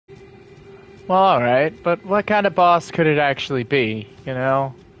Well, alright, but what kind of boss could it actually be, you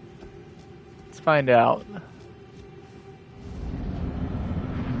know? Let's find out.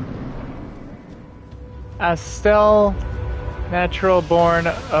 Astel, natural born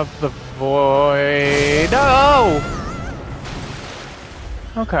of the void. No!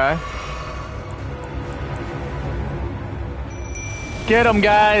 Okay. Get him,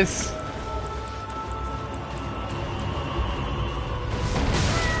 guys!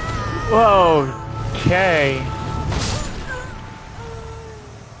 Whoa, okay.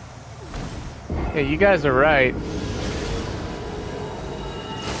 Yeah, you guys are right.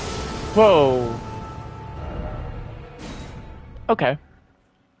 Whoa. Okay.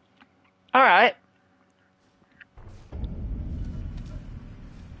 Alright.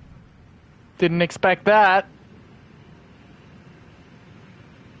 Didn't expect that.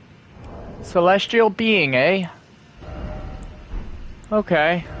 Celestial being, eh?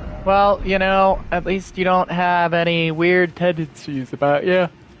 Okay. Well, you know, at least you don't have any weird tendencies about you.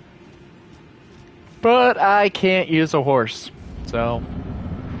 But I can't use a horse, so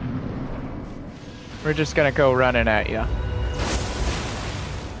we're just gonna go running at you.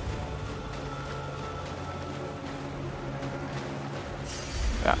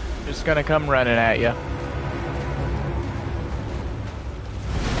 Yeah, just gonna come running at you.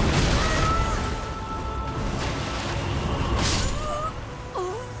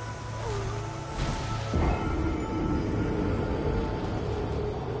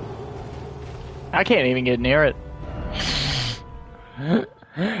 I can't even get near it. I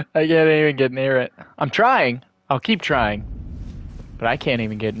can't even get near it. I'm trying. I'll keep trying. But I can't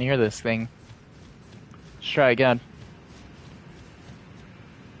even get near this thing. Let's try again.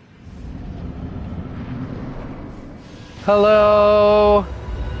 Hello?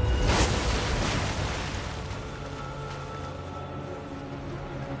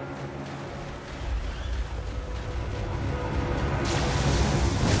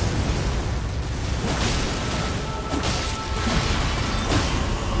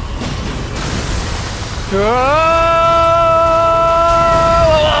 I'm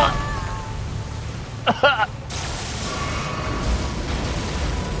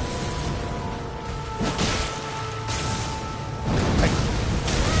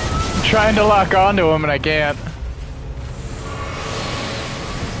trying to lock onto him and I can't.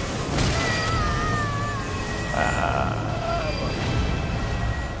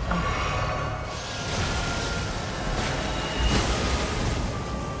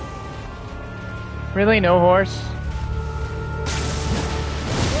 Really? No horse?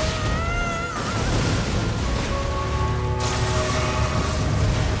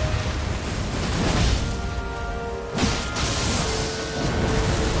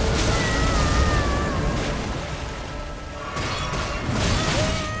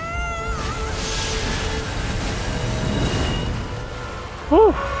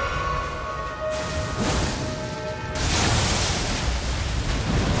 Whew.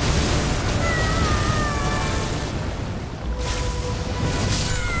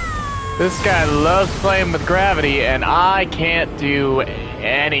 This guy loves playing with gravity, and I can't do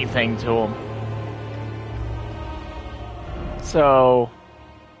anything to him. So,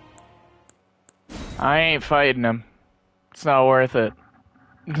 I ain't fighting him. It's not worth it.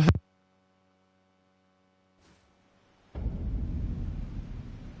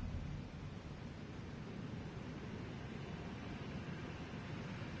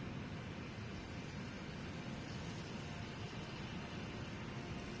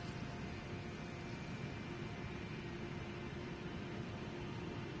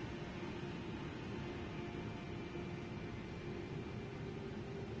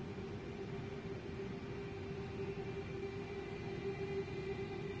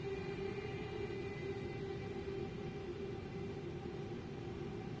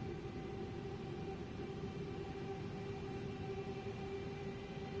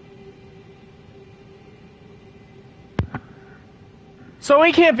 So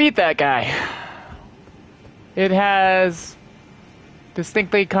we can't beat that guy. It has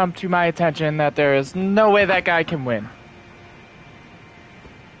distinctly come to my attention that there is no way that guy can win.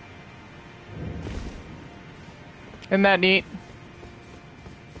 Isn't that neat?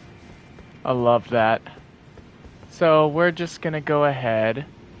 I love that. So we're just gonna go ahead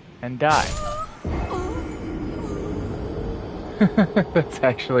and die. That's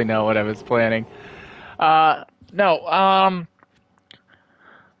actually not what I was planning. No,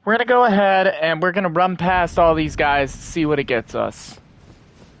 we're gonna go ahead and we're gonna run past all these guys to see what it gets us.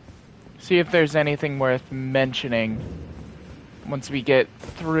 See if there's anything worth mentioning once we get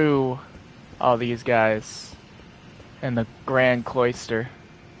through all these guys in the Grand Cloister.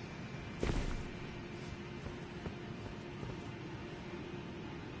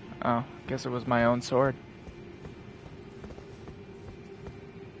 Oh, guess it was my own sword.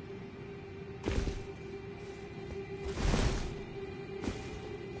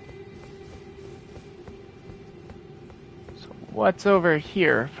 So what's over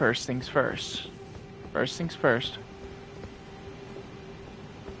here? First things first. First things first.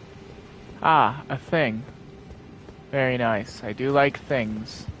 Ah, a thing. Very nice. I do like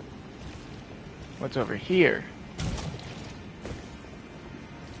things. What's over here?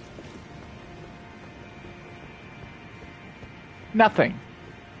 Nothing.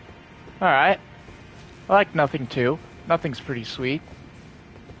 Alright. I like nothing too. Nothing's pretty sweet.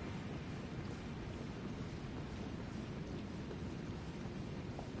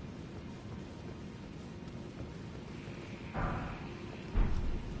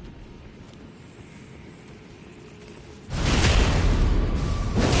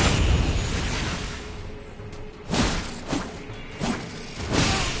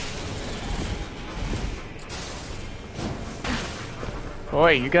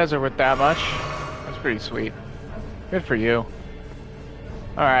 Boy, you guys are worth that much. That's pretty sweet. Good for you.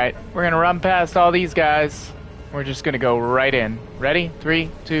 Alright, we're gonna run past all these guys. We're just gonna go right in. Ready? 3,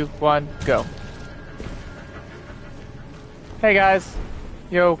 2, 1, go. Hey guys.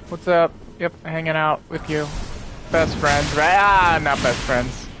 Yo, what's up? Yep, hanging out with you. Best friends, right? Ah, not best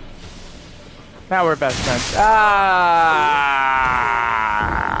friends. Now we're best friends. Ah!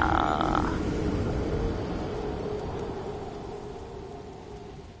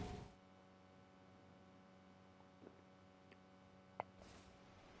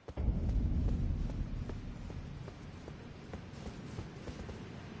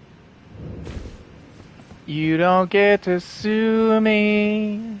 You don't get to sue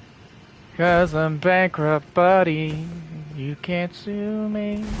me, 'cause I'm bankrupt, buddy. You can't sue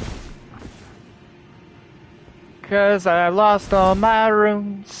me, 'cause I lost all my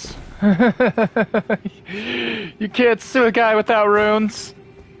runes. You can't sue a guy without runes.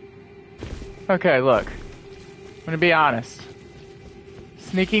 Okay, look. I'm gonna be honest.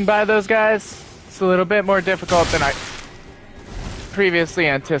 Sneaking by those guys, it's a little bit more difficult than I previously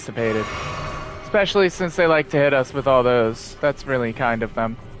anticipated. Especially since they like to hit us with all those. That's really kind of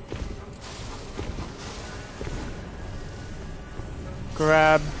them.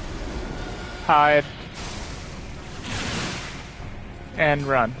 Grab, hide, and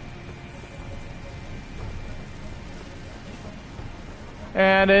run.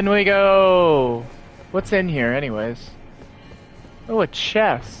 And in we go! What's in here anyways? Oh, a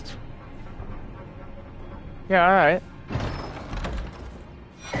chest. Yeah, alright.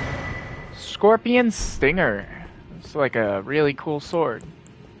 Scorpion Stinger. It's like a really cool sword.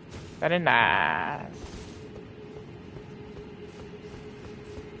 Very nice.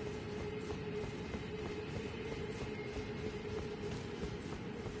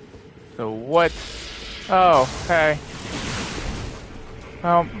 So what? Oh, hey.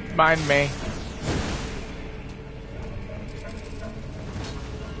 Don't mind me.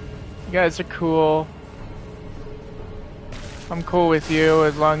 You guys are cool. I'm cool with you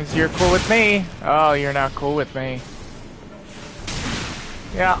as long as you're cool with me. Oh, you're not cool with me.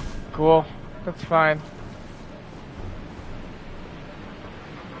 Yeah, cool. That's fine.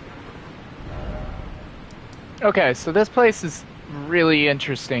 Okay, so this place is really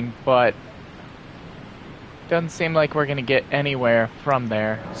interesting, but doesn't seem like we're gonna get anywhere from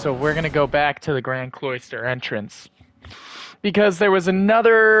there. So we're gonna go back to the Grand Cloister entrance. Because there was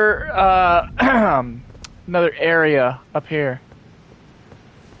another, another area up here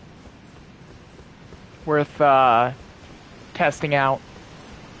worth testing out.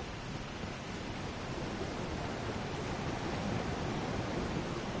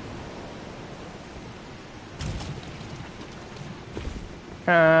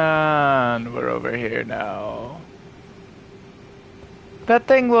 And we're over here now. That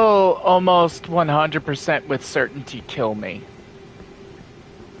thing will almost 100% with certainty kill me.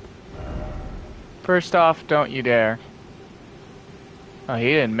 First off, don't you dare. Oh, he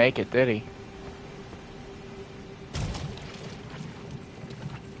didn't make it, did he?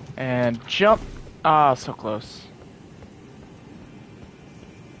 And jump. Ah, so close.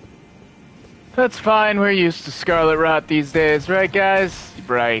 That's fine, we're used to Scarlet Rot these days, right guys?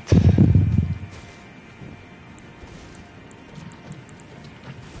 Right. That's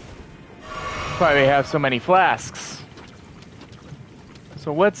why we have so many flasks.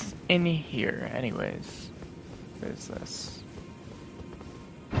 So what's in here, anyways? What is this?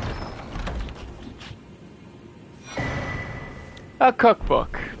 A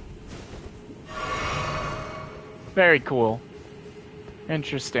cookbook. Very cool.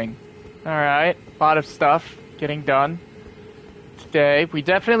 Interesting. Alright, a lot of stuff getting done. day. We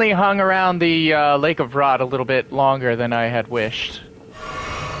definitely hung around the Lake of Rot a little bit longer than I had wished.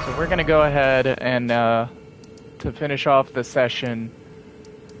 So we're gonna go ahead and, to finish off the session,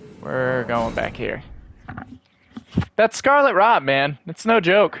 we're going back here. That's Scarlet Rot, man. It's no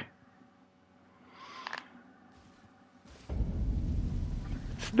joke.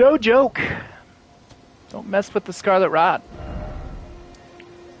 It's no joke. Don't mess with the Scarlet Rot.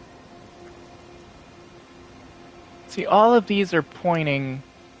 See, all of these are pointing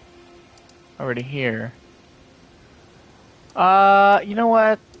over to here. You know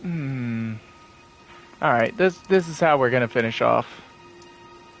what? Alright, this is how we're gonna finish off.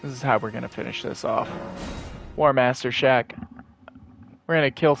 This is how we're gonna finish this off. War Master Shack. We're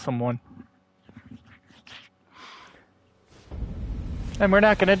gonna kill someone. And we're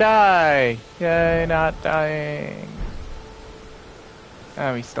not gonna die! Yay, not dying.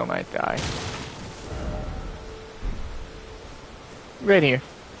 Oh, we still might die. Right here.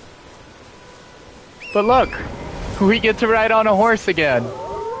 But look! We get to ride on a horse again!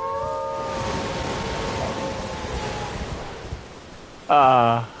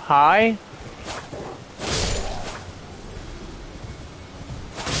 Hi?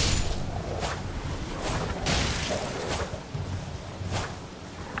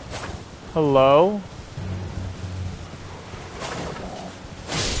 Hello?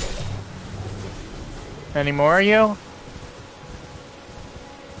 Any more of you?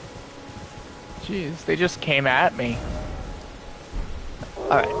 Jeez, they just came at me.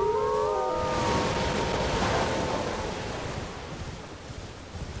 Alright.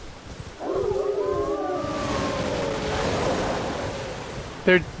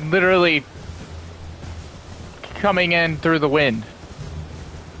 They're literally coming in through the wind.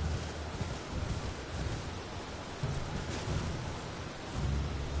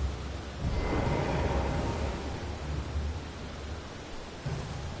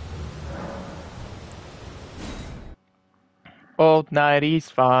 Old night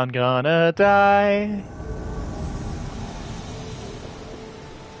East Fawn gonna die.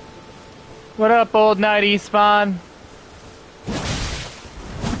 What up, old night East Fawn?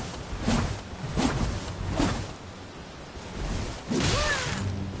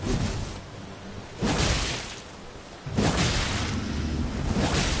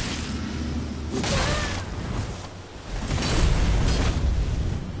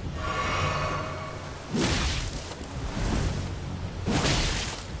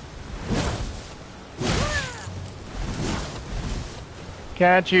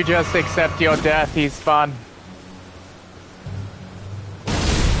 Can't you just accept your death, Eastfan?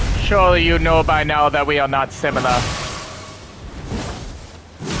 Surely you know by now that we are not similar.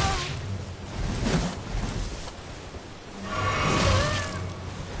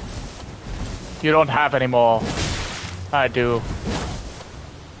 You don't have any more. I do.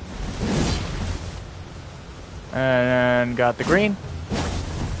 And got the green.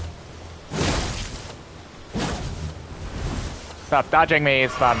 Stop dodging me,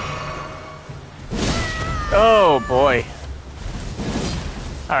 it's fun. Oh boy.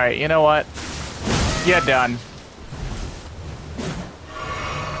 Alright, you know what? You're done.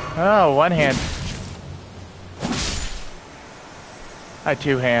 Oh, one hand. I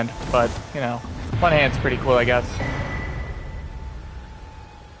two hand, but, you know, one hand's pretty cool, I guess.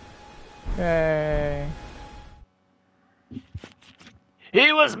 Yay.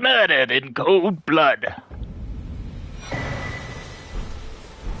 He was murdered in cold blood.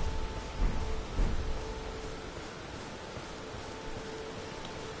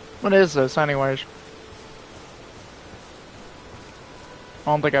 What is this, anyways? I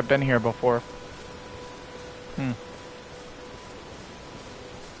don't think I've been here before.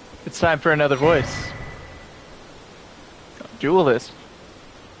 It's time for another voice. Duelist.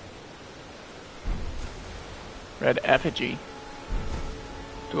 Red effigy.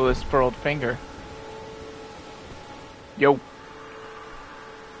 Duelist furled finger. Yo.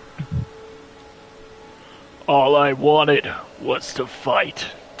 All I wanted was to fight.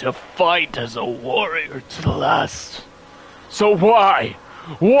 To fight as a warrior to the last. So why?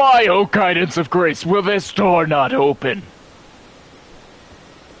 Why, O guidance of grace, will this door not open?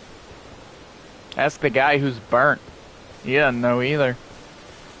 Ask the guy who's burnt. He doesn't know either.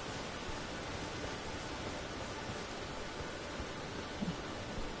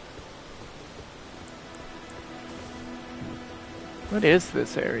 What is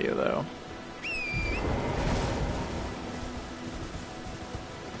this area, though?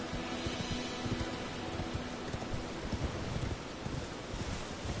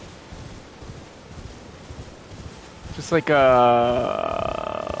 Just like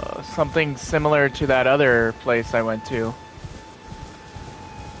something similar to that other place I went to.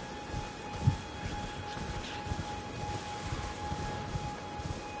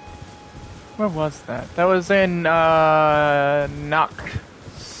 Where was that? That was in, Nock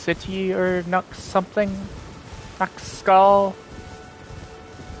City or Nock something? Nock Skull?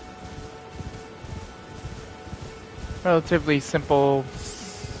 Relatively simple,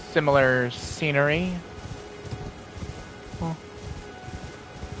 similar scenery. Oh.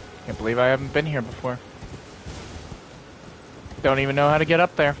 Can't believe I haven't been here before. Don't even know how to get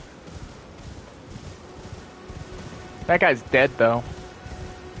up there. That guy's dead, though.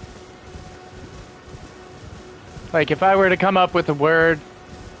 Like, if I were to come up with a word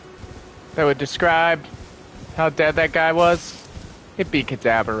that would describe how dead that guy was, it'd be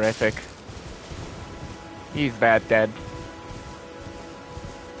cadaverific. He's that dead.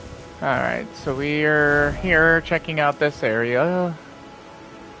 Alright, so we're here checking out this area.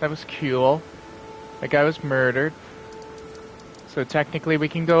 That was cool. That guy was murdered. So technically we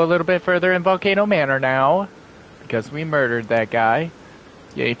can go a little bit further in Volcano Manor now. Because we murdered that guy.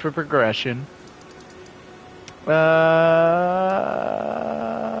 Yay for progression. A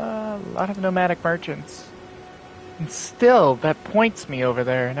lot of nomadic merchants. And still, that points me over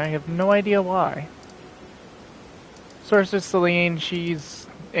there, and I have no idea why. Source is Celine, she's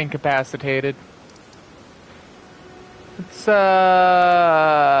incapacitated. It's, did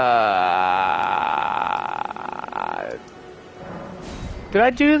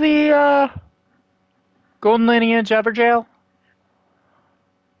I do the, Golden Lineage Everjail?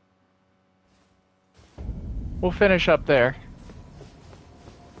 We'll finish up there.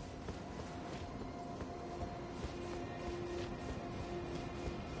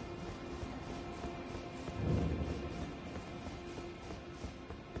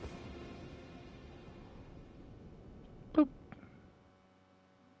 Boop.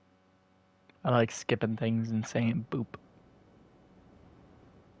 I like skipping things and saying boop.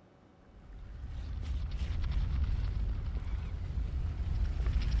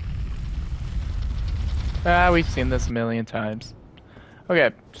 We've seen this a million times.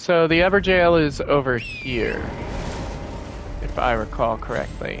 Okay, so the Everjail is over here, if I recall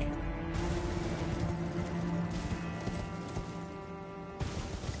correctly.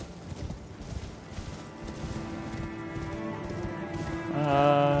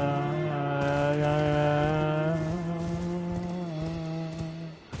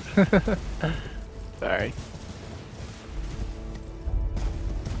 Sorry.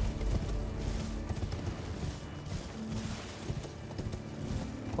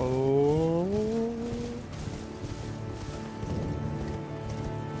 Oh.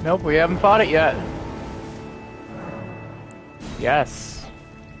 Nope, we haven't fought it yet. Yes.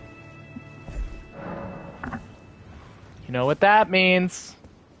 You know what that means.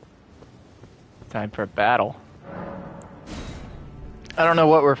 Time for a battle. I don't know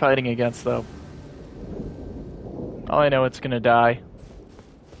what we're fighting against, though. All I know, it's gonna die.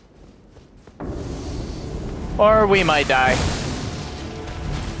 Or we might die.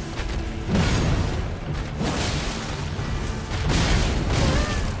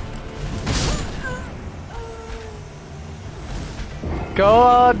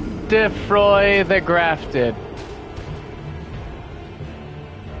 Godefroy the Grafted.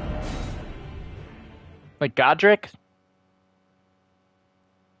 Like Godric?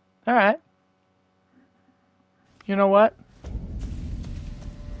 Alright. You know what?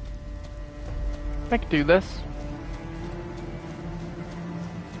 I could do this.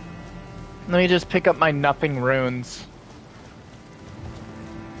 Let me just pick up my nothing runes.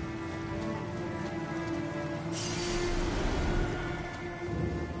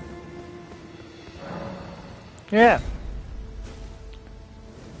 Yeah.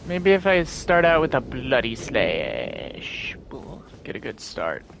 Maybe if I start out with a bloody slash, we'll get a good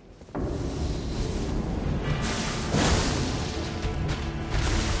start.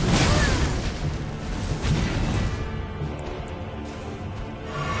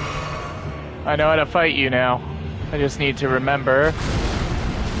 I know how to fight you now. I just need to remember.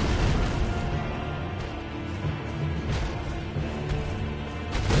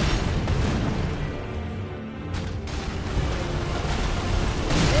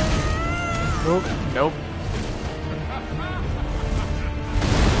 Nope, nope.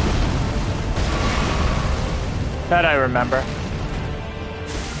 That I remember.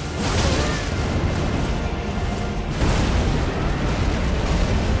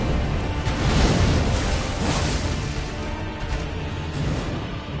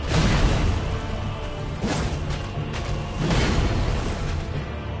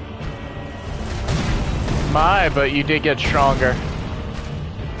 My, but you did get stronger.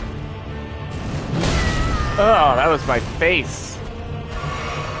 Oh, that was my face.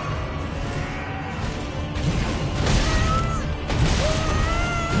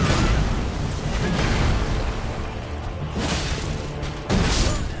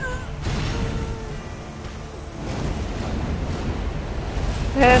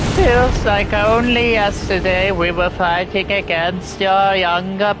 It feels like only yesterday we were fighting against your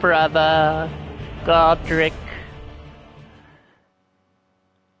younger brother, Godric.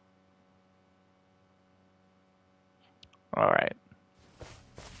 Alright.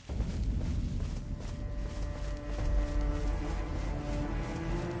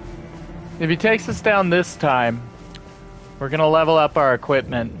 If he takes us down this time, we're gonna level up our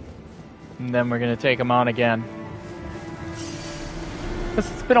equipment, and then we're gonna take him on again.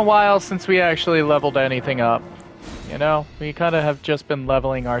 It's been a while since we actually leveled anything up. You know, we kind of have just been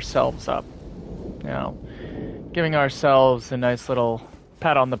leveling ourselves up. You know, giving ourselves a nice little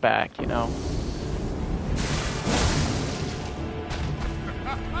pat on the back, you know.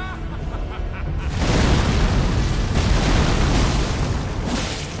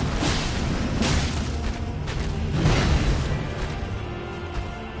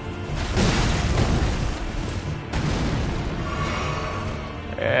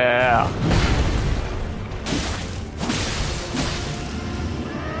 Yeah.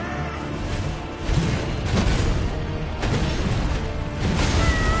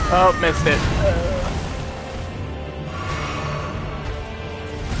 Oh, missed it.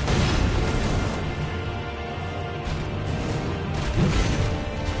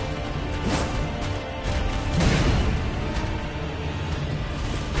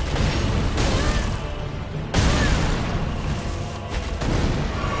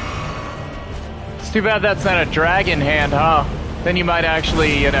 It's too bad that's not a dragon hand, huh? Then you might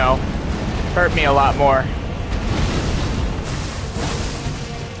actually, you know, hurt me a lot more.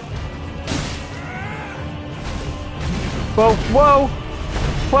 Whoa, whoa!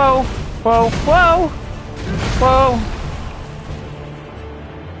 Whoa, whoa, whoa! Whoa!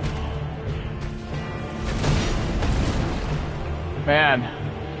 Man,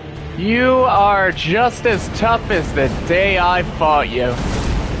 you are just as tough as the day I fought you.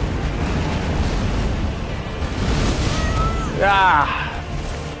 Ah!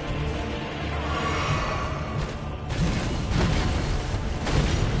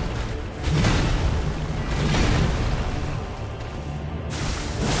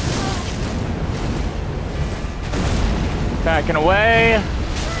 Backing away.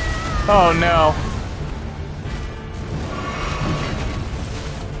 Oh no.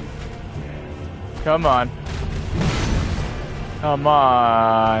 Come on. Come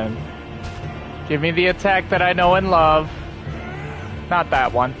on. Give me the attack that I know and love. Not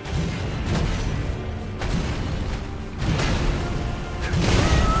that one.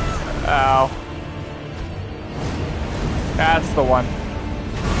 Ow. That's the one.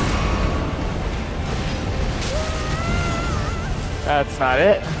 That's not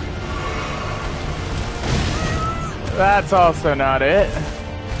it. That's also not it.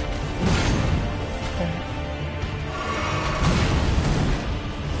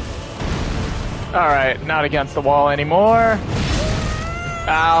 Alright, not against the wall anymore.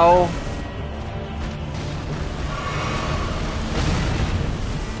 Ow.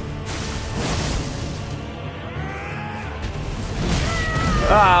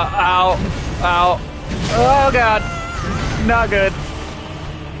 Ow, ow, ow. Oh god. Not good.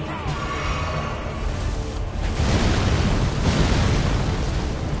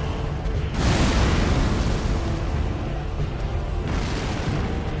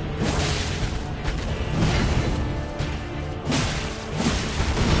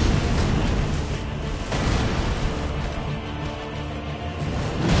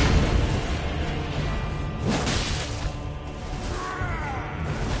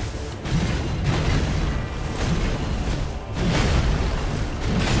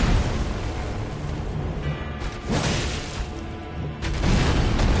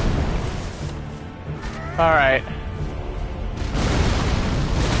 Alright.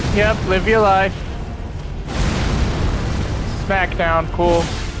 Yep, live your life. Smackdown, cool.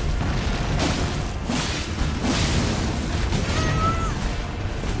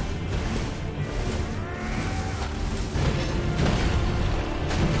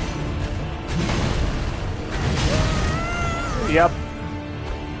 Yep.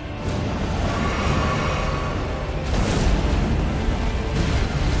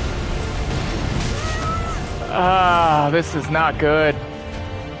 Ah, this is not good.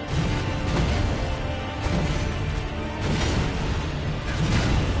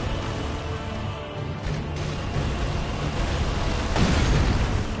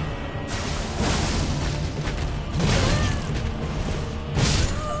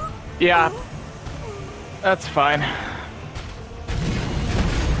 Yeah, that's fine.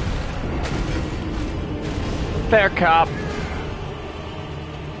 Fair cop.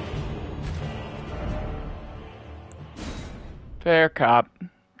 Fair cop.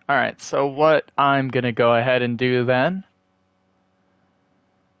 Alright, so what I'm gonna go ahead and do then.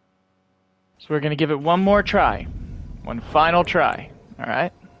 So we're gonna give it one more try. One final try.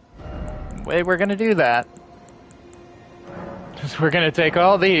 Alright? The way we're gonna do that is we're gonna take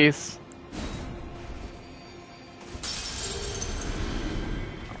all these.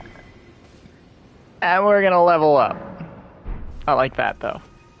 And we're gonna level up. Not like that, though.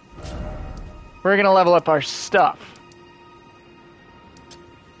 We're gonna level up our stuff.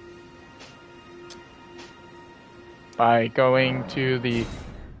 By going to the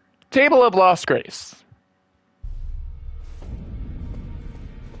Table of Lost Grace.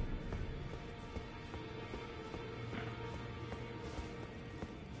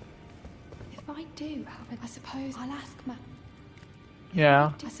 If I do have it, I suppose I'll ask Ma.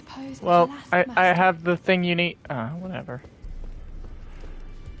 Yeah. I suppose Well, I'll ask I have the thing you need. Whatever.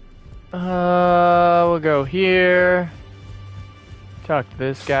 We'll go here. Talk to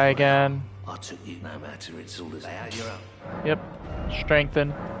this guy again. I took you no matter, it's all as how you're up. Yep.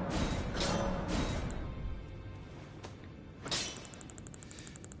 Strengthen.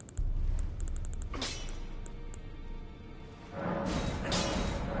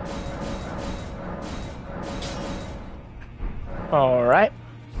 Alright.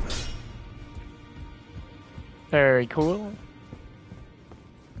 Very cool.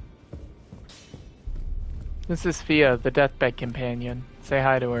 This is Fia, the deathbed companion. Say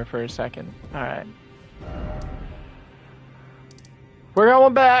hi to her for a second. Alright. We're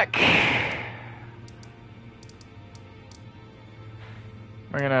going back.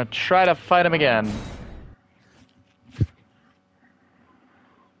 We're gonna try to fight him again.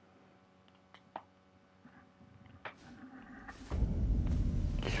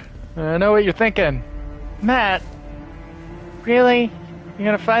 I know what you're thinking. Matt, really? You're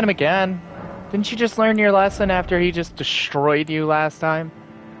gonna fight him again? Didn't you just learn your lesson after he just destroyed you last time?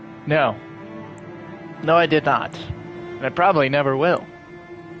 No. No, I did not. And I probably never will.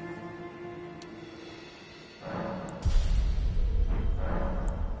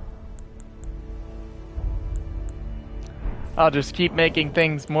 I'll just keep making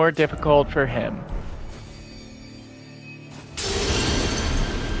things more difficult for him.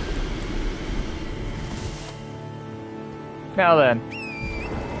 Now then,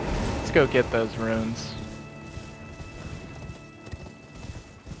 let's go get those runes.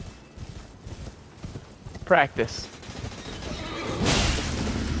 Practice.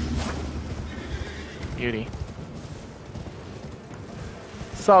 Beauty.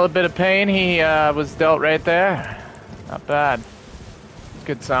 Solid bit of pain he was dealt right there. Not bad.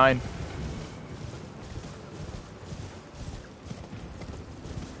 Good sign.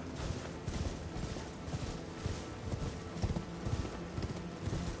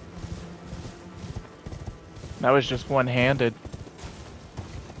 That was just one-handed.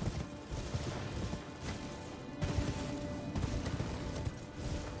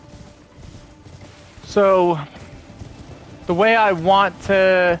 So, the way I want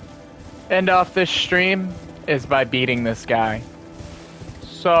to end off this stream is by beating this guy.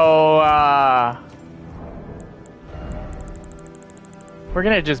 So, we're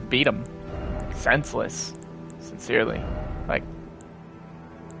gonna just beat him. Senseless. Sincerely. Like,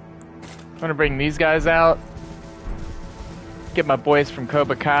 I'm gonna bring these guys out. Get my boys from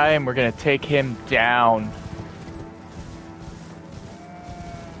Cobra Kai, and we're gonna take him down.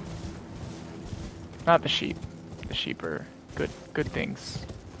 Not the sheep. The sheep are good things.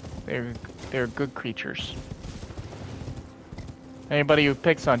 They're good creatures. Anybody who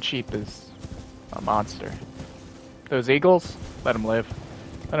picks on sheep is a monster. Those eagles, let them live.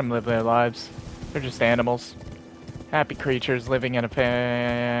 Let them live their lives. They're just animals. Happy creatures living in a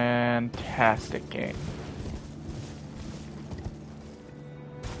fantastic game.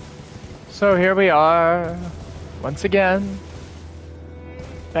 So here we are, once again,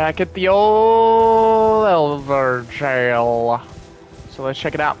 back at the old Elder Jail. So let's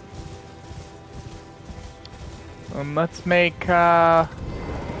check it out. Let's make this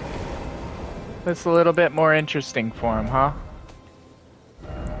a little bit more interesting for him, huh?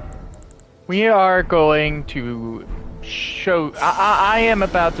 We are going to show... I am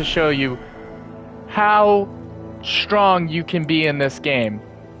about to show you how strong you can be in this game.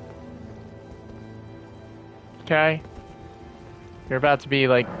 Okay? You're about to be,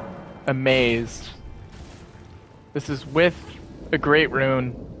 like, amazed. This is with a great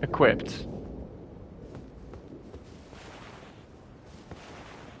rune equipped.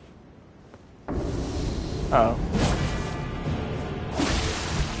 Oh.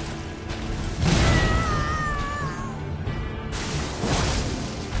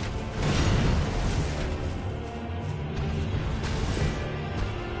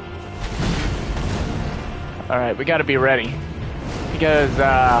 Alright, we gotta be ready. Because,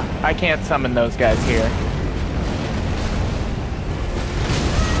 I can't summon those guys here.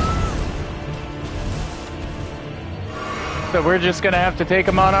 So we're just gonna have to take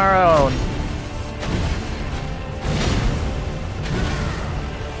them on our own.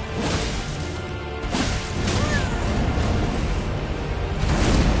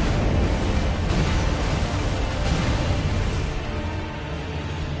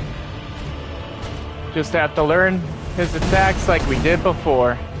 Just have to learn his attacks like we did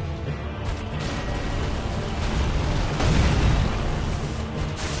before.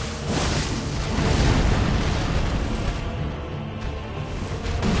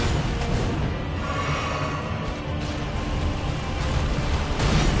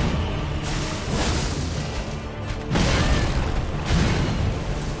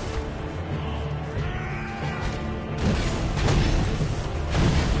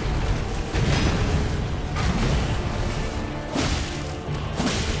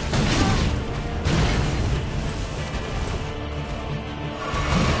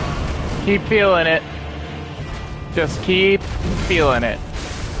 Keep feeling it. Just keep feeling it.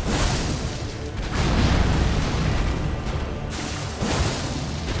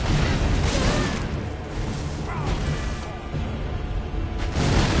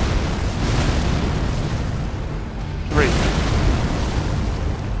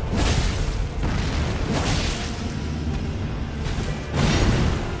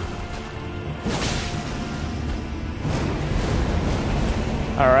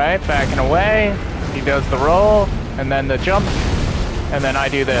 Alright, backing away. He does the roll, and then the jump, and then I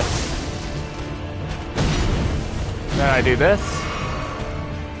do this. Then I do this.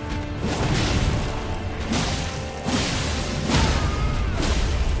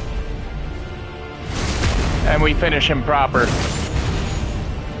 And we finish him proper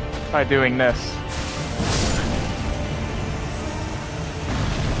by doing this.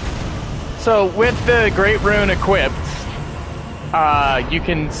 So with the Great Rune equipped, you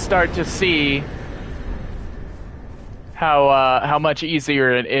can start to see how much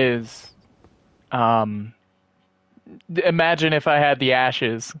easier it is. Imagine if I had the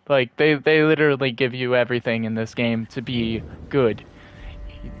ashes. Like they literally give you everything in this game to be good.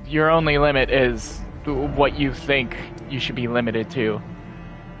 Your only limit is what you think you should be limited to.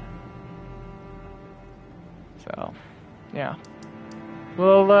 So, yeah.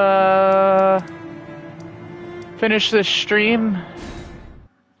 We'll finish this stream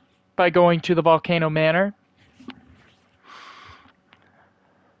by going to the Volcano Manor.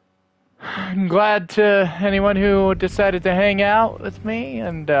 I'm glad to anyone who decided to hang out with me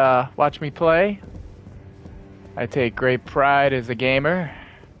and watch me play. I take great pride as a gamer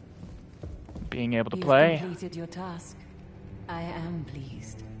being able to play. You've completed your task. I am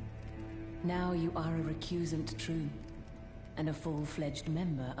pleased. Now you are a recusant true and a full-fledged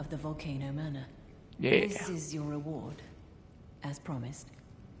member of the Volcano Manor. Yeah. This is your reward, as promised.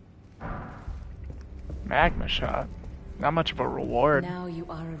 Magma shot. Not much of a reward. Now you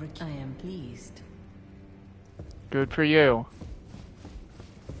are a I am pleased. Good for you.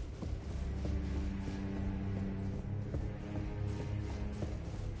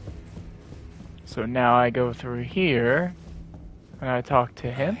 So now I go through here and I talk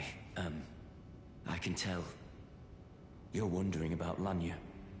to him. I can tell. You're wondering about Lanya.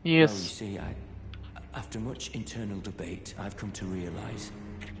 Yes. Well, you see, after much internal debate, I've come to realize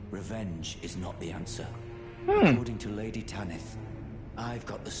revenge is not the answer. According to Lady Tanith, I've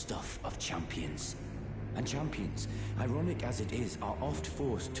got the stuff of champions. And champions, ironic as it is, are oft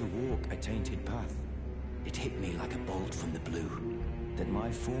forced to walk a tainted path. It hit me like a bolt from the blue, that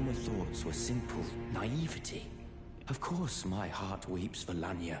my former thoughts were simple naivety. Of course my heart weeps for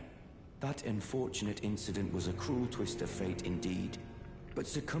Lanya. That unfortunate incident was a cruel twist of fate indeed. But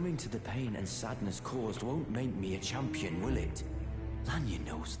succumbing to the pain and sadness caused won't make me a champion, will it? Lanya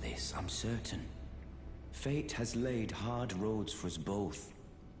knows this, I'm certain. Fate has laid hard roads for us both,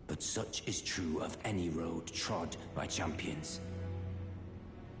 but such is true of any road trod by champions.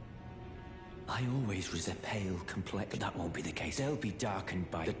 I always was a pale complex, but that won't be the case. They'll be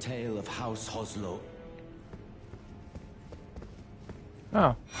darkened by the tale of House Hoslo.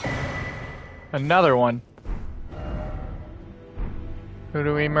 Oh. Another one. Who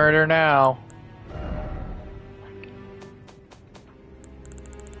do we murder now?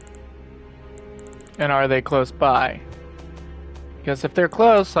 And are they close by? Because if they're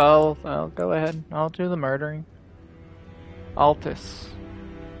close, I'll go ahead. I'll do the murdering. Altus.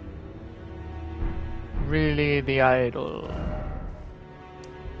 Really the idol.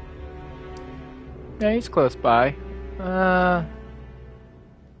 Yeah, he's close by.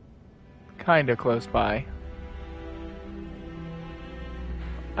 Kinda close by.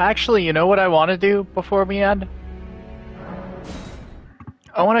 Actually, you know what I want to do before we end?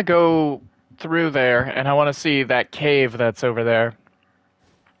 I want to go through there, and I want to see that cave that's over there.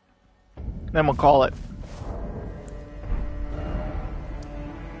 Then we'll call it.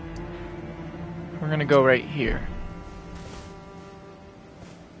 We're gonna go right here.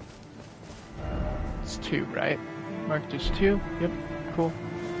 It's 2, right? Marked as 2? Yep, cool.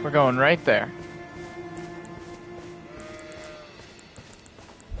 We're going right there.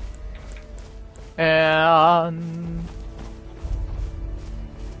 And...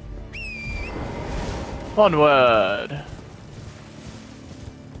 onward!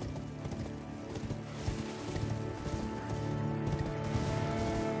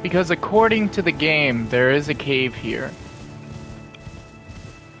 Because according to the game, there is a cave here.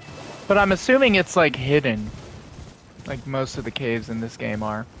 But I'm assuming it's like hidden. Like most of the caves in this game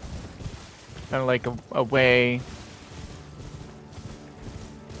are. Kind of like a way...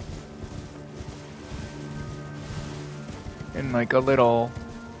 in like a little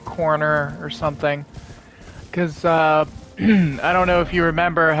corner or something. Because, I don't know if you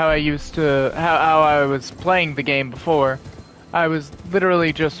remember how I used to... how I was playing the game before. I was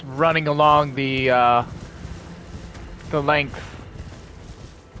literally just running along the length.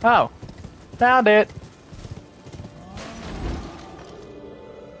 Oh, found it.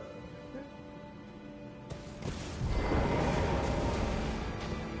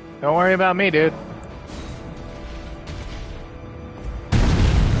 Don't worry about me, dude.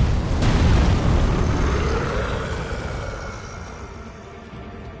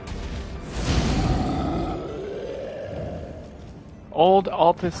 Old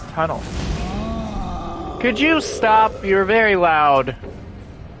Altus Tunnel. Could you stop? You're very loud.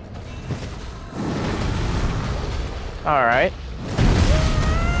 Alright.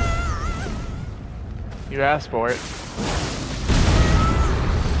 You asked for it.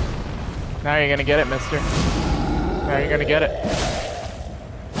 Now you're gonna get it, mister. Now you're gonna get it.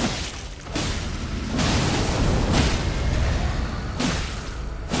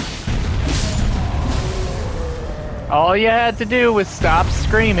 All you had to do was stop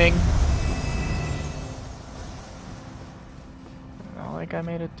screaming. Not like I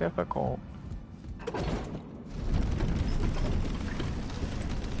made it difficult.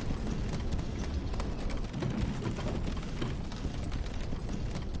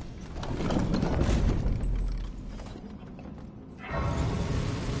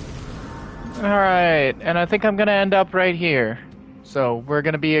 Alright, and I think I'm gonna end up right here. So, we're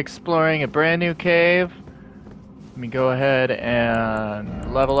gonna be exploring a brand new cave. Let me go ahead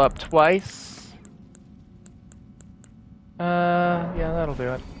and level up twice. Yeah, that'll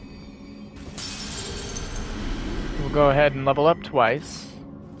do it. We'll go ahead and level up twice.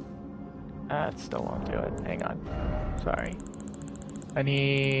 That still won't do it. Hang on. Sorry. I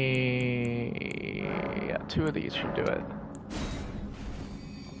need... yeah, 2 of these should do it.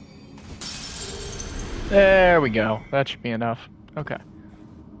 There we go. That should be enough. Okay.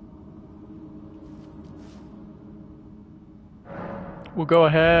 We'll go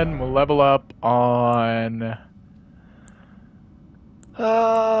ahead and we'll level up on...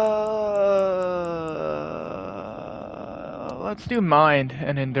 let's do mind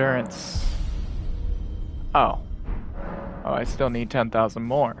and endurance. Oh. Oh, I still need 10,000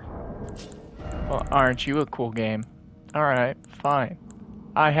 more. Well, aren't you a cool game? Alright, fine.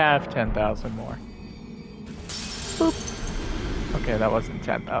 I have 10,000 more. Boop. Okay, that wasn't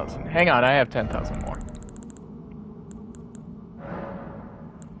 10,000. Hang on, I have 10,000 more.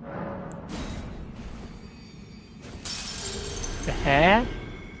 Huh?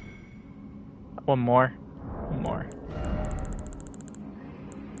 One more. One more.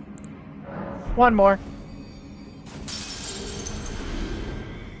 One more.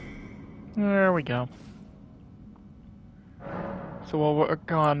 There we go. So we'll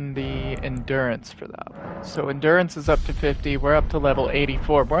work on the endurance for that. So endurance is up to 50. We're up to level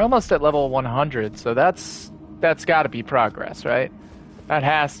 84. We're almost at level 100, so that's got to be progress, right? That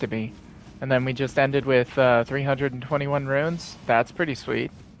has to be. And then we just ended with 321 runes. That's pretty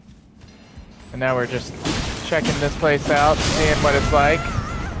sweet. And now we're just checking this place out, seeing what it's like.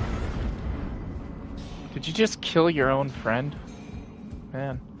 Did you just kill your own friend?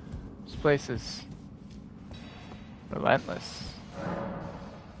 Man, this place is relentless.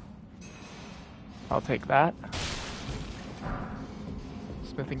 I'll take that.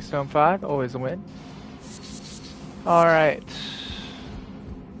 Smithing Stone 5, always a win. Alright.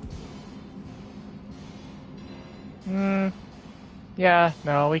 Yeah,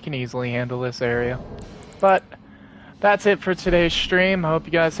 no, we can easily handle this area. But that's it for today's stream. I hope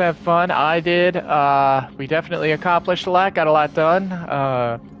you guys have fun. I did. We definitely accomplished a lot, got a lot done.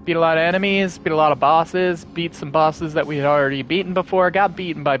 Beat a lot of enemies, beat a lot of bosses, beat some bosses that we had already beaten before, got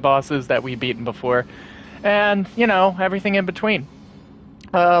beaten by bosses that we beaten before, and, you know, everything in between.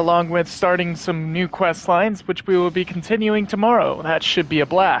 Along with starting some new quest lines, which we will be continuing tomorrow. That should be a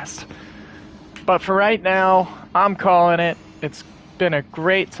blast. But for right now, I'm calling it. It's been a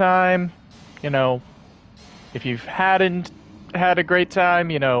great time. You know, if you hadn't had a great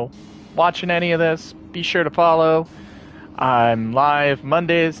time, you know, watching any of this, be sure to follow. I'm live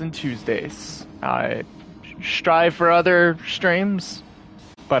Mondays and Tuesdays. I strive for other streams,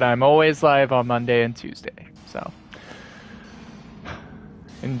 but I'm always live on Monday and Tuesday. So,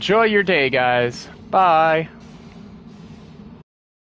 enjoy your day, guys. Bye.